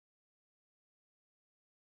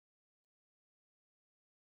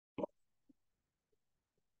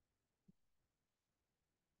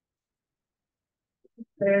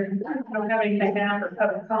There, I don't have anything down for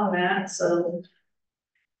public comment, so.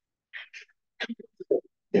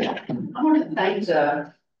 I want to thank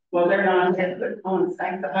well, they're not here, but I want to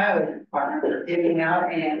thank the highway department for getting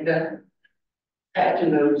out and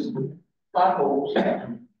patching those potholes.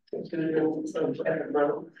 It's gonna do some better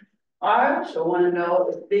road. I also want to know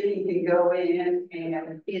if Vicky can go in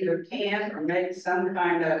and either can or make some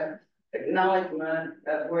kind of acknowledgement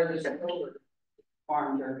of where the solar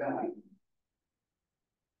farms are going.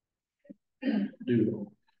 You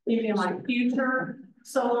mean like future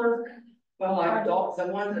solar? Well, like the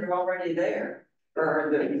ones that are already there, or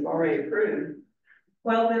that you've already approved.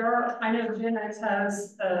 Well, there are, I know GenX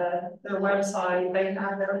has, their website, they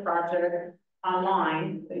have their project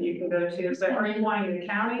online that you can go to. So are you wanting the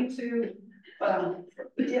county to?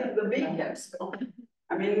 Yeah, the beacons.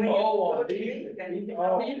 I mean, when you go to beacon, you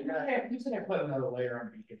can't put another layer on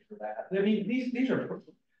beacon for that. I mean,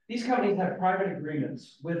 these companies have private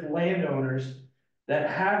agreements with landowners that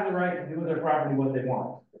have the right to do with their property what they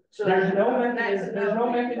want. So there's no mechanism for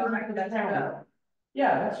the county.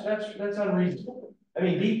 Yeah, that's unreasonable. I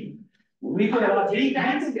mean,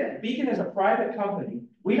 Beacon is a private company.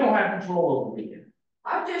 We don't have control over Beacon.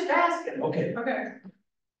 I'm just asking. Okay. Okay.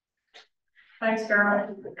 Thanks,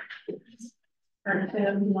 Carol. All right,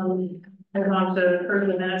 Tim, move on to approve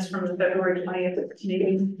the minutes from the February 20th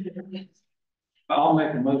meeting. I'll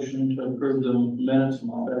make a motion to approve the minutes from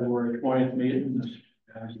the February 20th meeting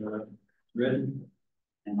as written.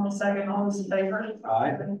 And I'll second. All those in favor?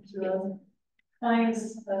 Aye.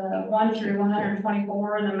 Claims 1 through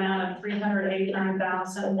 124 in the amount of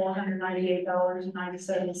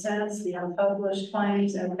 $389,498.97. The unpublished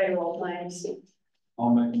claims and payroll claims. I'll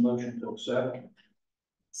make a motion to accept.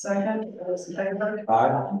 Second, those in favor?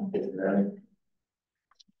 Aye.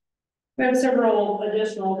 We have several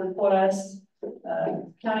additional requests.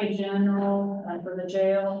 County General for the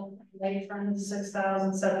jail, matron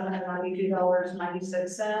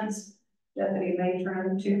 $6,792.96. Deputy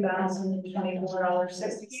matron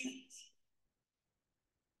 $2,024.60.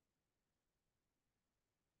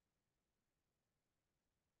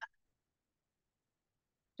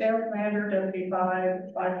 Jail commander, deputy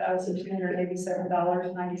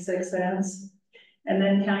 $5,287.96. And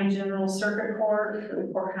then county general circuit court for the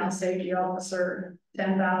courthouse safety officer,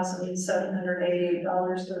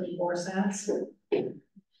 $10,788.34.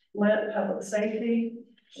 Lit public safety,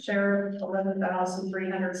 sheriff,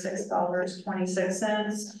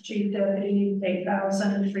 $11,306.26. Chief deputy,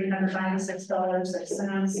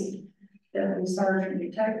 $8,396.06. Deputy sergeant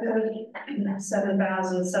detective,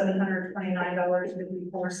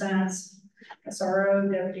 $7,729.54. SRO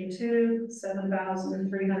deputy 2,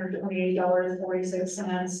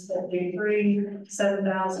 $7,328.46. Deputy 3,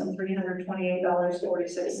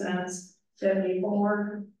 $7,328.46. Deputy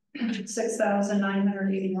 4,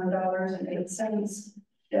 $6,981.08.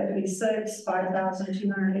 Deputy 6,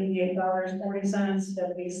 $5,288.40.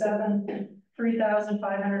 Deputy 7,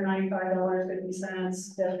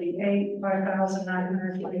 $3,595.50. Deputy 8,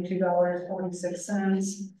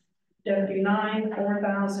 $5,922.46. Deputy 9,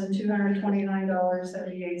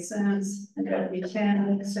 $4,229.78. Deputy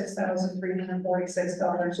 10,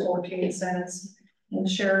 $6,346.14. And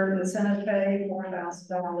sheriff incentive pay,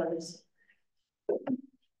 $4,000.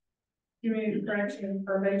 Community correction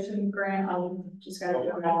probation grant, I'm just gonna do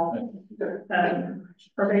them all.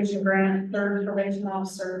 Probation grant, third probation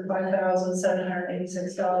officer,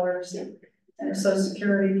 $5,786. And Social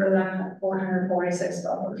Security for that,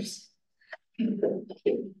 $446.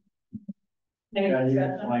 Yeah, you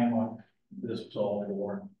can explain what this was all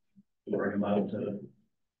for, to bring them up to.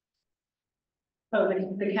 Oh,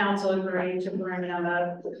 the council agreed to bring them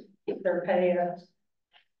up, their pay up.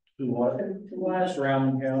 To what? To what?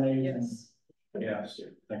 Surrounding counties. Yes. Yes, I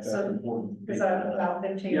think that's So, important. Is that about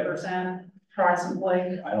 15%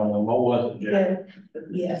 approximately? I don't know, what was it, Jeff?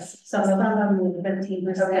 Yes, some of them were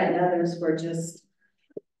 15%, and others were just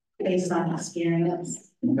based on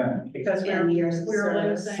experience. Okay. Because And years of we're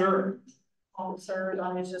service. losing Sure. officers, I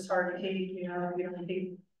mean, it's just hard to keep, you know, you don't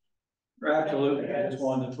keep. Absolutely, I just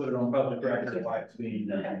wanted to put it on public record why it's being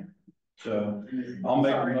done. So I'll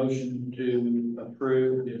make a motion to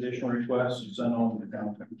approve the additional requests and send on to the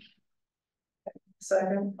council.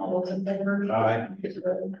 Second, all those in favor? Aye.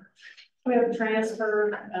 We have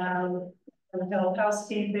transfer, from health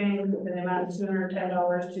housekeeping in the amount of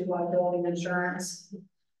 $210 to liability insurance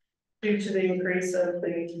due to the increase of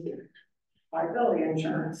the liability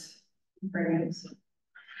insurance premiums.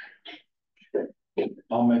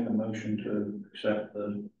 I'll make a motion to accept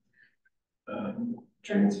the,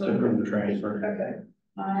 Transfer. to approve the transfer. Okay,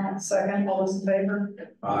 second, all those in favor?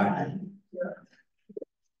 Aye.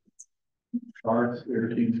 Ours,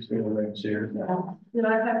 everything's still right here. Did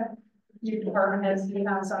I have, you department heads, do you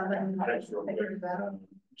have something? Figured about?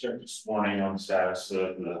 Checked this morning on the status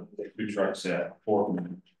of the food trucks at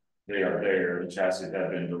Portland. They are there, the chassis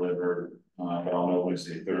have been delivered, but I'll know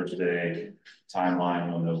Wednesday, Thursday,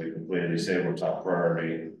 timeline when they'll be completed, they say we're top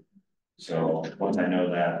priority. So once I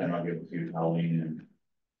know that, then I'll get with you, Colleen, and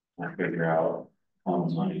we'll figure out how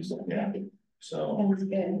the money's, yeah, so. Sounds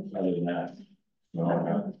good. Other than that,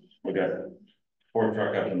 well, we got Ford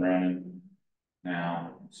truck up and running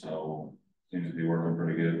now, so seems to be working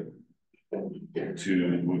pretty good.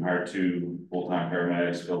 We hired 2 full-time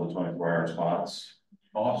paramedics, fill the 24-hour spots.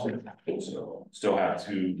 Awesome. So still have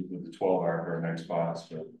 2 with the 12-hour paramedic spots,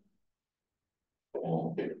 but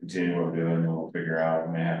we'll continue what we're doing, we'll figure out,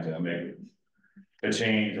 we may have to make a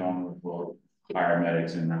change on, we'll hire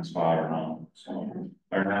medics in that spot or not, so.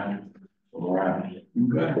 Or not, we'll around.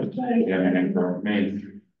 Good. You have anything for me?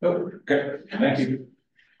 Okay, thank you.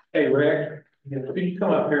 Hey, Rick, can you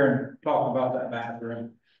come up here and talk about that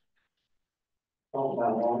bathroom? The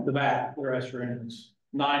restrooms,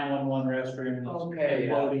 911 restrooms. Okay,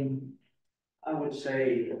 Loading. I would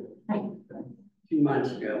say 2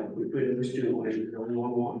 months ago, we put a new stool in,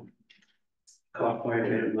 911. Cost quite a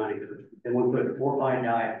bit of money, then we put 4 or 5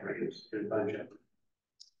 diaphragms in a bunch of them.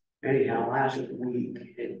 Anyhow, last week,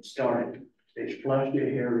 it started, it's flushing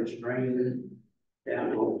it here, it's draining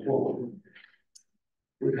down on the floor.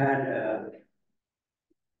 We've had,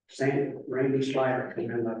 Randy Slider come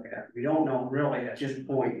and look at it. We don't know really at this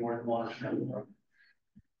point where the water's coming from.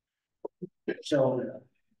 So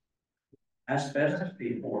the asbestos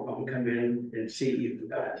people are gonna come in and see if we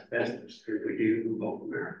got asbestos. If we do, we'll go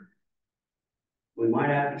from there. We might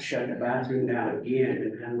have to shut the bathroom down again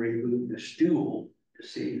and then remove the stool to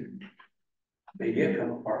see if they did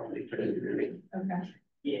come apart when they put it in. Okay.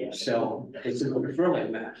 Yeah, so it's really a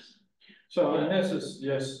mess. So, and this is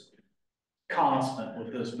just constant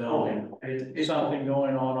with this building, It's something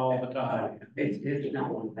going on all the time. It's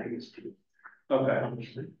not one thing, it's two. Okay,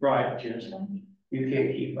 right. Just, you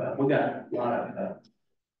can't keep up. We got a lot of,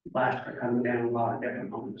 plaster coming down, a lot of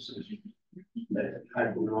different homes. But I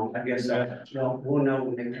don't know, I guess, we'll know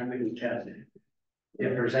when they come in and test it.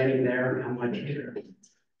 If there's any there and how much is there.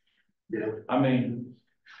 You know, I mean,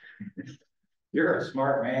 you're a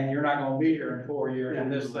smart man. You're not gonna be here in 4 years and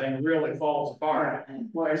this thing really falls apart.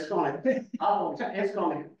 well, it's gonna get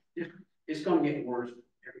worse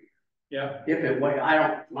every Yeah, year. If it wait,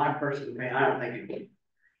 my personal opinion, I don't think it will.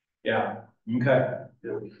 yeah. Okay,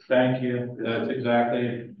 thank you. That's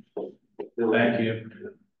exactly, thank you.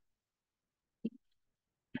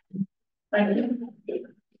 Thank you.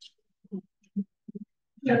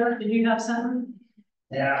 Trevor, did you have something?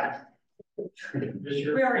 Yeah.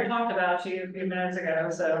 We already talked about you a few minutes ago,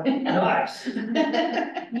 so. Nice.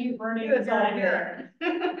 You weren't even trying to hear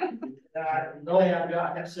The only I've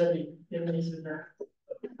got, I have 70 inmates in there.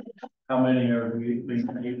 How many are we being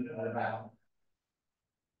paid about?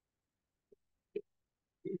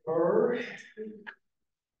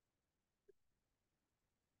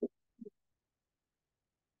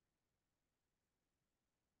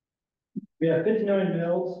 We have 59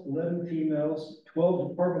 males, 11 females, 12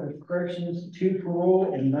 Department of Corrections, 2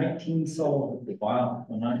 parole, and 19 solid. Wow,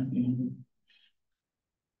 19.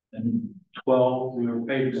 And 12, we were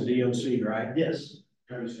paid to DOC, right? Yes.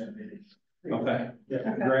 Okay,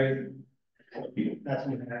 Yeah. great. That's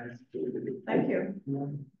what happened. Thank you.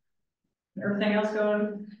 Everything else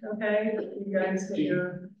going okay? You guys get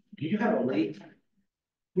your, Do you have a leak?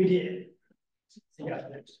 We did. Yeah,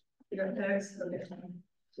 thanks. you got text? Okay.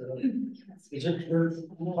 So, it's just, we're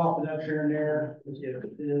popping up here and there,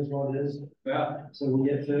 it is what it is, Yeah, so we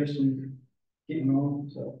get fixed and keep on,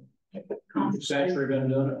 so. Century been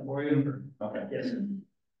doing it for you? Okay, Yes.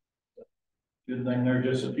 good thing they're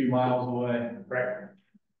just a few miles away. Right.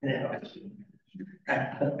 Yeah.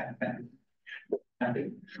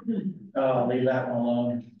 Oh, leave that one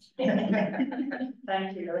alone.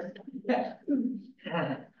 Thank you.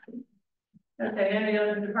 Okay, any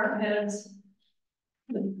other department heads?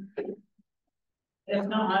 If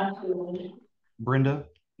not, Brenda,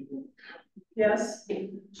 yes,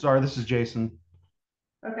 sorry, this is Jason.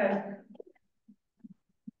 okay.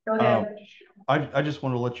 Go ahead. I just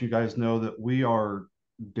want to let you guys know that we are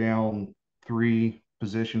down 3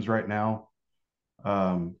 positions right now.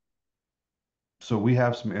 So we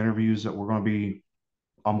have some interviews that I'm going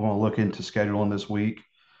to look into scheduling this week.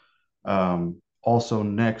 Also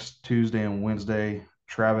next Tuesday and Wednesday,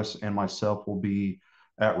 Travis and myself will be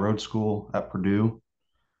at road school at Purdue.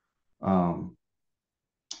 And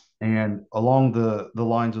along the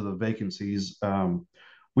lines of the vacancies,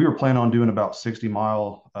 we were planning on doing about 60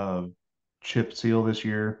 mile chip seal this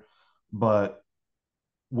year, but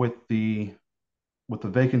with the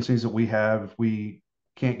vacancies that we have, if we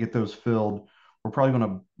can't get those filled, we're probably going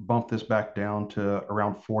to bump this back down to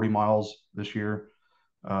around 40 miles this year.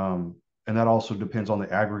 And that also depends on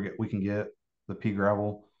the aggregate we can get, the pea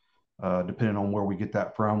gravel, depending on where we get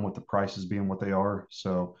that from, with the prices being what they are.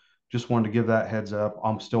 So just wanted to give that heads up.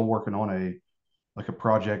 I'm still working on a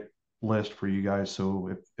project list for you guys.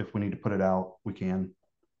 So if we need to put it out, we can.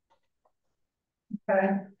 Okay.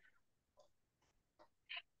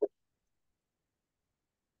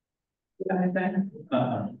 Anything?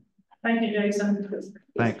 Thank you, Jason.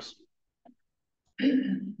 Thanks.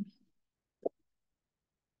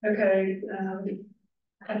 Okay,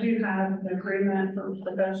 I do have an agreement for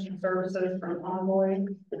professional services from Envoy.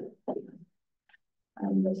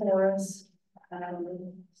 Before us.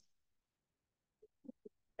 And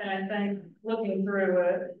I think looking through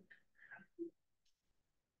it,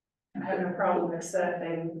 I have no problem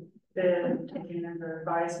accepting bid, taking under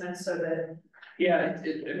advisement so that. Yeah,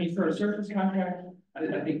 I mean, for a service contract,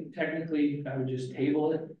 I think technically I would just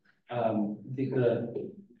table it. I think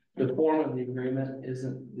the form of the agreement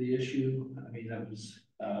isn't the issue. I mean, that was,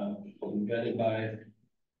 vetted by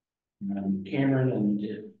Cameron, and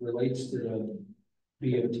it relates to the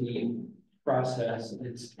BOT process.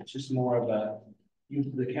 It's just more of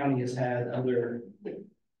the county has had other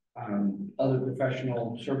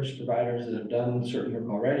professional service providers that have done certain work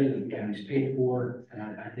already that the county's paid for.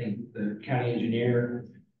 And I think the county engineer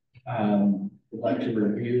would like to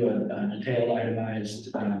review a detailed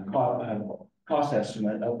itemized cost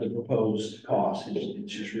estimate of the proposed cost.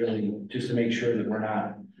 It's just really just to make sure that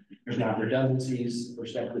there's not redundancies for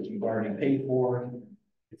stuff that you've already paid for.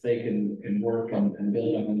 If they can work and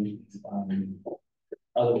build on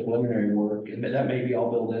other preliminary work, and that may be all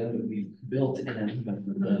built in, but we built in, but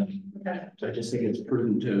so I just think it's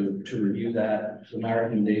prudent to review that. So my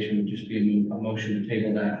recommendation would just be a motion to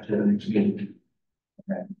table that to the next meeting.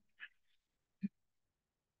 Okay.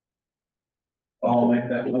 I'll make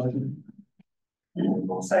that motion.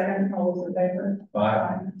 Second, all those in favor?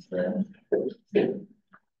 Aye.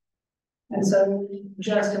 And so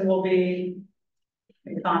Justin will be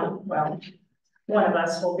well, one of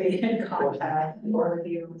us will be in contact or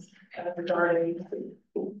you regarding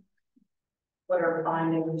whatever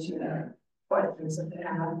findings, questions that they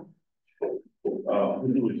have.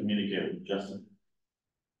 Who do we communicate with, Justin?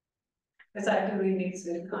 Is that who he needs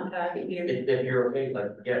to contact you? If you're okay,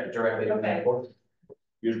 like, yeah, directly. Okay.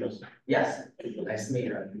 You're Justin. Yes, nice to meet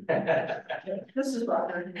you. This is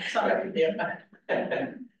Roger, sorry.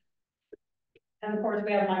 And of course,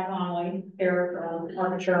 we have Mike Conley here from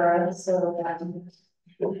Armatura, so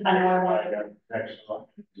I know I want to. Actual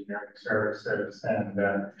engineering services and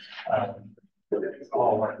it's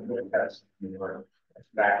all working with us. We were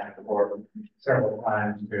back and forth several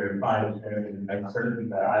times to fine tune and make certain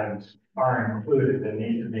that items are included that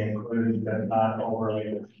need to be included, but not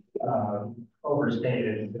overly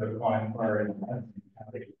overstated to the point where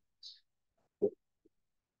it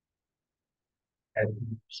as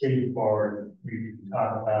you see forward, we can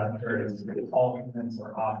talk about various alternates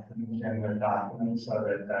or options in the document so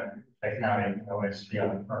that the county can always be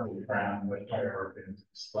on firm ground with whatever is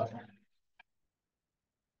selected.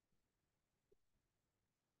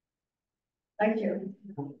 Thank you.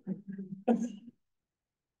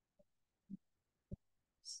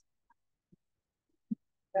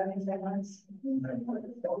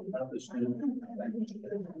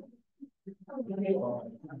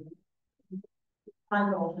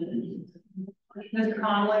 Mr.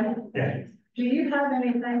 Conley? Yeah. Do you have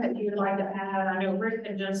anything that you'd like to add? I know Rick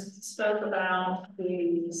had just spoke about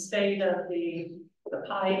the state of the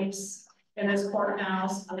pipes in this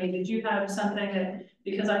courthouse. I mean, did you have something that,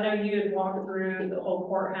 because I know you had walked through the whole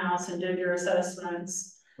courthouse and did your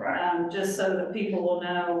assessments. Right. Just so that people will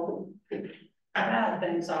know how bad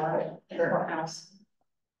things are in the courthouse.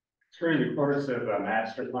 Through the course of a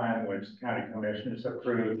master plan, which county commissioners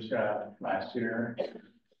approved last year,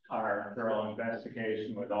 our thorough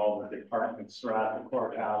investigation with all the departments throughout the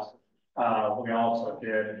courthouse. We also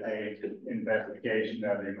did a investigation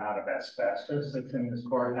of the amount of asbestos that's in this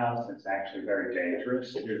courthouse. It's actually very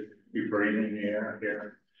dangerous to be breathing the air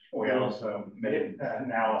here. We also made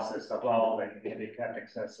analysis of all the handicap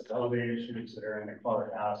accessibility issues that are in the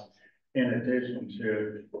courthouse, in addition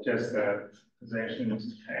to just the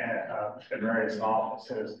positions at various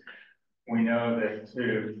offices. We know that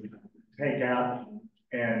to take out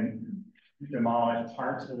and demolish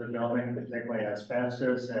parts of the building, particularly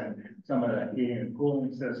asbestos and some of the heating and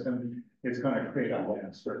cooling system, it's going to create a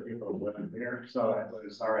mess for people who live here. So it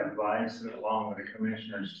was our advice, along with the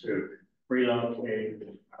commissioners, to relocate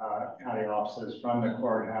county offices from the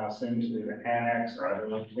courthouse into the annex or other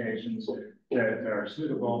locations that are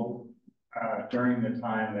suitable during the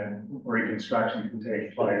time that reconstruction can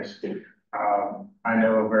take place. I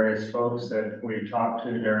know various folks that we talked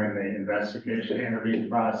to during the investigation interview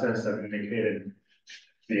process have indicated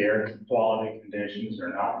the air quality conditions are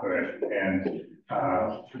not good. And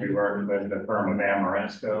we worked with the firm of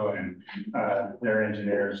Amoresco and their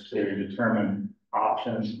engineers to determine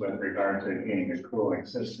options with regard to heating and cooling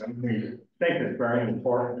system. We think it's very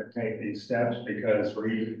important to take these steps because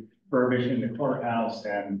refurbishing the courthouse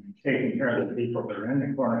and taking care of the people that are in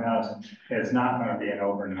the courthouse is not going to be an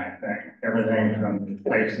overnight thing. Everything from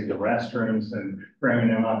replacing the restrooms and bringing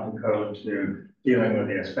them up to code to dealing with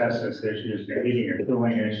the asbestos issues, the heating or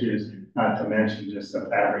cooling issues, not to mention just the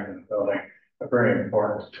fabric of the building, are very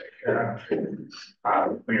important to take care of.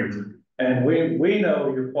 And we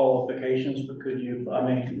know your qualifications because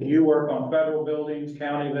you work on federal buildings,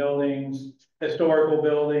 county buildings, historical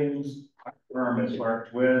buildings. Our firm has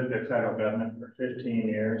worked with the federal government for 15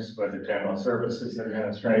 years with the General Services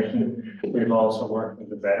Administration. We've also worked with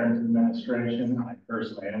the Veterans Administration. I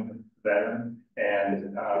personally am a veteran,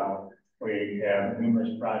 and we have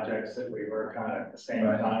numerous projects that we work on at the same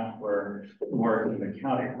time. We're working the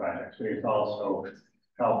county projects. We've also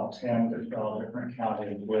helped 10 to 12 different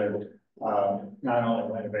counties with not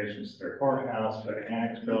only renovations to their courthouse, but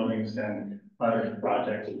annex buildings and other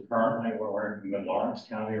projects. Currently, we're working with Lawrence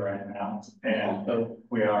County right now. And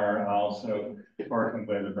we are also working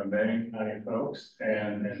with the Vermillion County folks.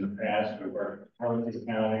 And in the past, we worked with Harley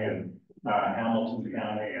County and Hamilton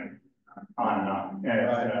County and on and on.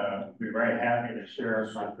 And we're very happy to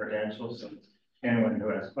share our credentials and anyone who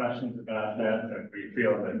has questions about that, that we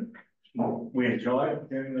feel that we enjoy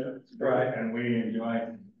doing this. And we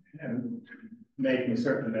enjoy and making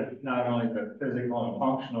certain that not only the physical and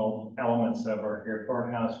functional elements of our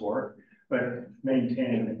courthouse work, but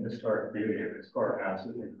maintaining the historic beauty of this courthouse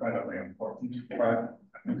is incredibly important. Right.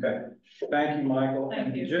 Okay. Thank you, Michael.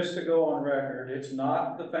 Thank you. And just to go on record, it's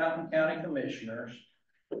not the Fountain County Commissioners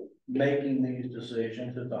making these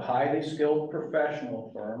decisions. It's a highly skilled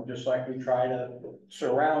professional firm, just like we try to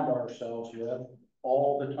surround ourselves with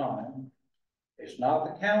all the time. It's not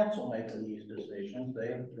the council making these decisions.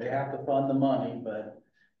 They have to fund the money, but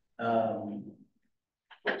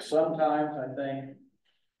sometimes I think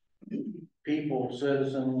people,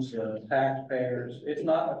 citizens, taxpayers, it's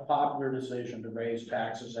not a popular decision to raise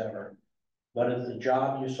taxes ever, but it's the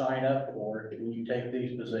job you sign up for when you take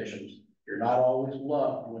these positions. You're not always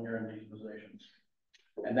loved when you're in these positions.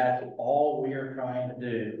 And that's all we are trying to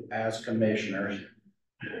do as commissioners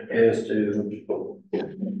is to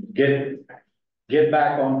get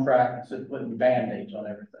back on track instead of putting Band-Aids on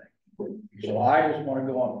everything. So I just want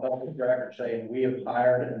to go on public record saying we have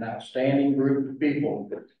hired an outstanding group of people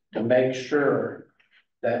to make sure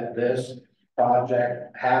that this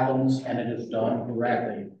project happens and it is done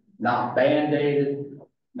correctly. Not Band-Aided,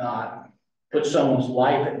 not put someone's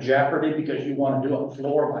life at jeopardy because you want to do it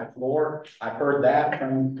floor by floor. I've heard that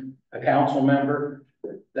from a council member,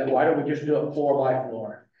 that why don't we just do it floor by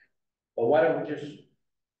floor? Well, why don't we just,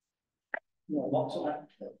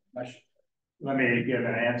 Let me give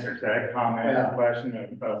an answer to that comment, or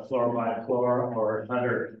question of floor by floor or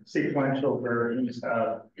other sequential versions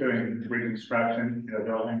of doing reconstruction in a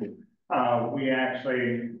building. We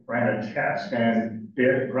actually ran a test and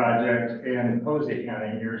did a project in Posey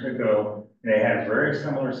County years ago. They had a very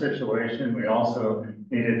similar situation. We also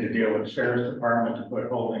needed to deal with the Sheriff's Department to put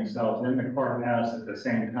holding cells in the courthouse at the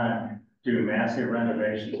same time, do massive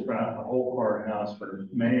renovations throughout the whole courthouse for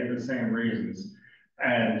many of the same reasons.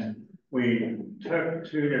 And we took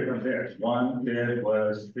two different bids. One bid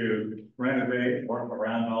was to renovate, work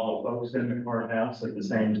around all the folks in the courthouse at the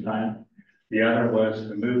same time. The other was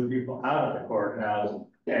to move people out of the courthouse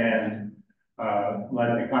and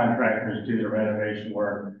let the contractors do the renovation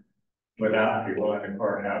work without people in the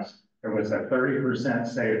courthouse. There was a 30%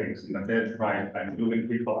 savings in the bid price by moving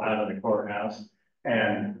people out of the courthouse.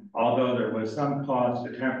 And although there was some cost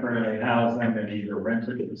to temporarily house them in either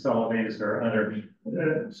rented facilities or other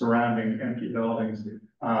surrounding empty buildings,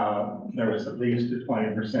 there was at least a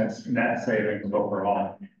 20% net savings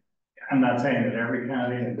overall. I'm not saying that every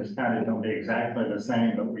county and this county don't be exactly the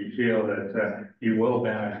same, but we feel that you will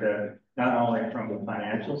benefit not only from a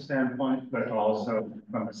financial standpoint, but also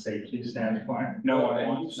from a safety standpoint. No one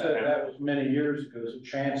wants that. That was many years ago, so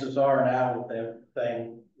chances are now with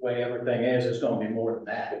everything, way everything is, it's gonna be more than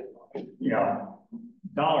that. Yeah,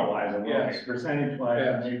 dollar-wise, it will. Yes.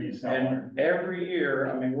 Percentage-wise, it may be somewhere. And every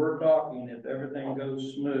year, I mean, we're talking, if everything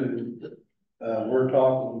goes smooth, we're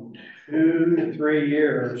talking 2 to 3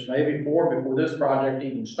 years, maybe 4 before this project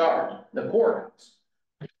even starts, the courthouse.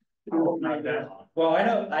 Not that long. Well, I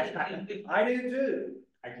know, I do too.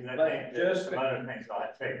 I But think just- some other things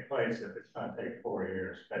ought to take place if it's gonna take 4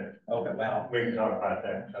 years, but Okay, wow. we can talk about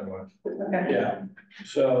that somewhere. Okay. Yeah,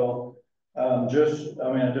 so, I just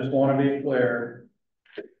wanna be clear.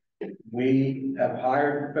 We have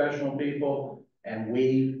hired professional people and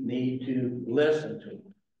we need to listen to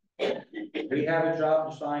them. We have a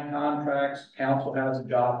job to sign contracts, council has a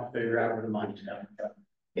job to figure out where the money's coming from.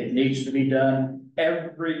 It needs to be done.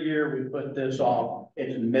 Every year we put this off,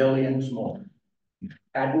 it's millions more.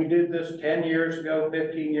 Had we did this 10 years ago,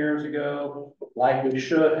 15 years ago, like we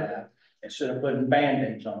should have, instead of putting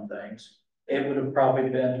Band-Aids on things, it would have probably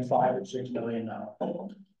been $5 or $6 million.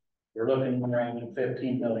 We're looking in the range of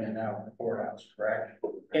 15 million now in the courthouse, correct?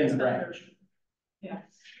 In the range. Yeah,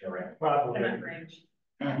 Correct. Probably. in that range.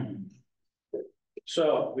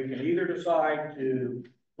 So we can either decide to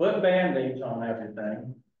put Band-Aids on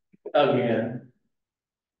everything again.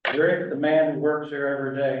 Rick, the man who works there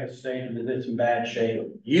every day, has stated that it's in bad shape.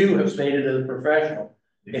 You have stated as a professional,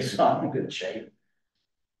 it's not in good shape.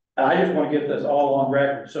 I just want to get this all on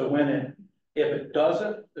record, so if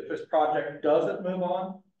this project doesn't move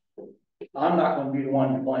on, I'm not gonna be the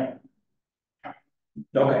one to blame.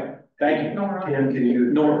 Okay, thank you. Tim, can you?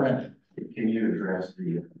 Norman. Can you address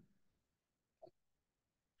the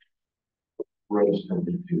roads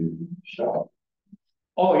coming to shop?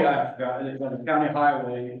 Oh, yeah, I forgot, the county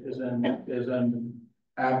highway is in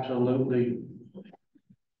absolutely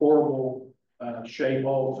horrible, shape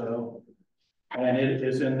also. And it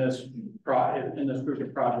is in this group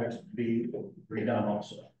of projects to be redone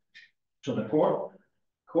also. So the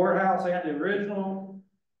courthouse and the original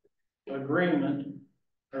agreement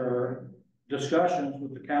or discussions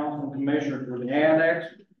with the council and commissioner for the annex,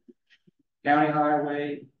 county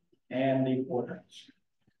highway, and the courthouse.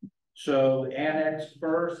 So the annex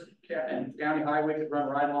first, and county highway could run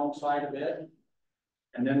right alongside of it,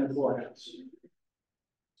 and then the courthouse.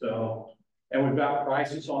 So, and we've got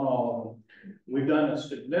prices on all of them. We've done a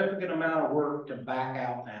significant amount of work to back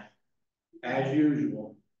out now, as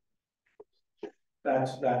usual.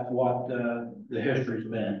 That's what the history's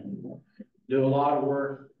been. Do a lot of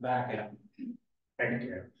work, back out. Thank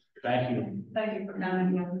you. Thank you. Thank you for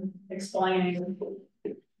coming and explaining.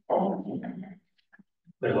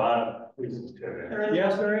 There's a lot of reasons to it. There is-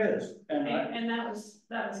 Yes, there is. And that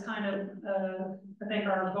was kind of, I think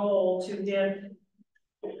our goal to get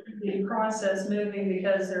the process moving,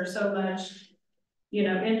 because there's so much,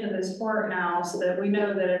 into this courthouse that we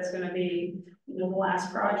know that it's gonna be the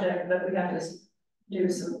last project, but we have to do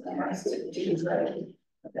some things to get ready.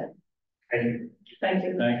 Okay. And Thank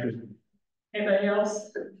you. Thank you. Anybody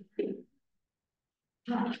else? Okay,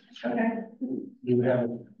 Do we have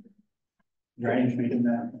a drainage meeting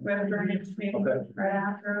now? we have a drainage meeting Okay. right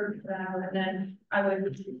after, and then I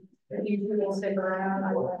would, if you will stick around,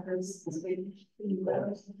 I will have this speak to you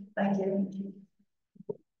guys. Thank you.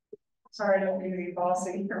 Sorry, I don't mean to be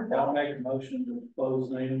bossy. I'll make a motion to close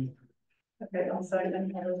the meeting. Okay, I'll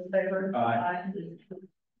second, all those in favor? Aye. Good,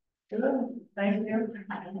 thank you.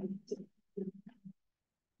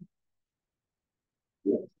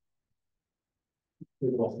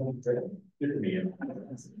 Good to meet you.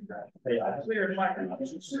 Hey, I cleared my.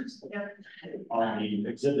 Yeah. On the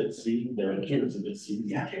exhibit C, there are two exhibit C.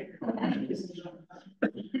 Yeah.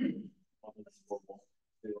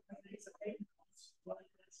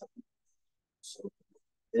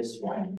 This one.